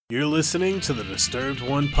You're listening to the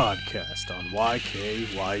Disturbed-1 podcast on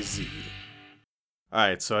YKYZ.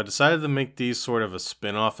 Alright, so I decided to make these sort of a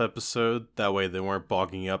spin-off episode, that way they weren't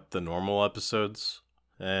bogging up the normal episodes.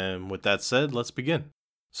 And with that said, let's begin.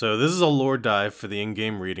 So this is a lore dive for the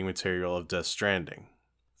in-game reading material of Death Stranding.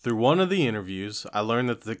 Through one of the interviews, I learned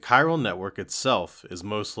that the chiral network itself is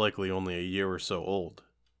most likely only a year or so old.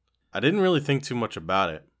 I didn't really think too much about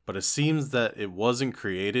it, but it seems that it wasn't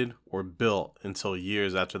created or built until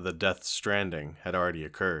years after the Death Stranding had already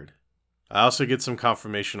occurred. I also get some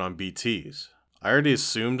confirmation on BTs. I already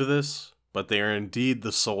assumed this, but they are indeed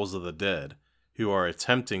the souls of the dead, who are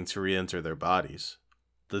attempting to re-enter their bodies.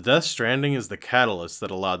 The Death Stranding is the catalyst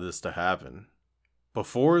that allowed this to happen.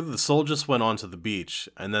 Before, the soul just went onto the beach,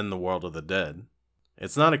 and then the world of the dead.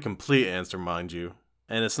 It's not a complete answer, mind you,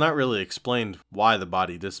 and it's not really explained why the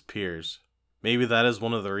body disappears. Maybe that is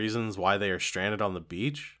one of the reasons why they are stranded on the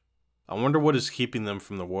beach? I wonder what is keeping them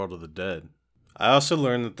from the world of the dead. I also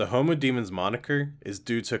learned that the Homo Demons moniker is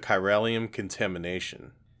due to chiralium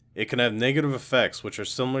contamination. It can have negative effects which are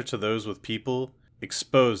similar to those with people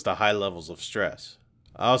exposed to high levels of stress.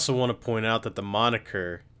 I also want to point out that the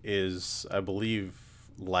moniker is, I believe,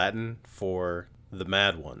 Latin for the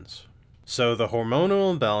mad ones. So the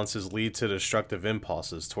hormonal imbalances lead to destructive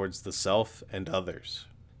impulses towards the self and others.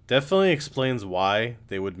 Definitely explains why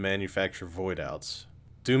they would manufacture void outs.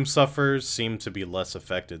 Doom sufferers seem to be less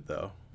affected though.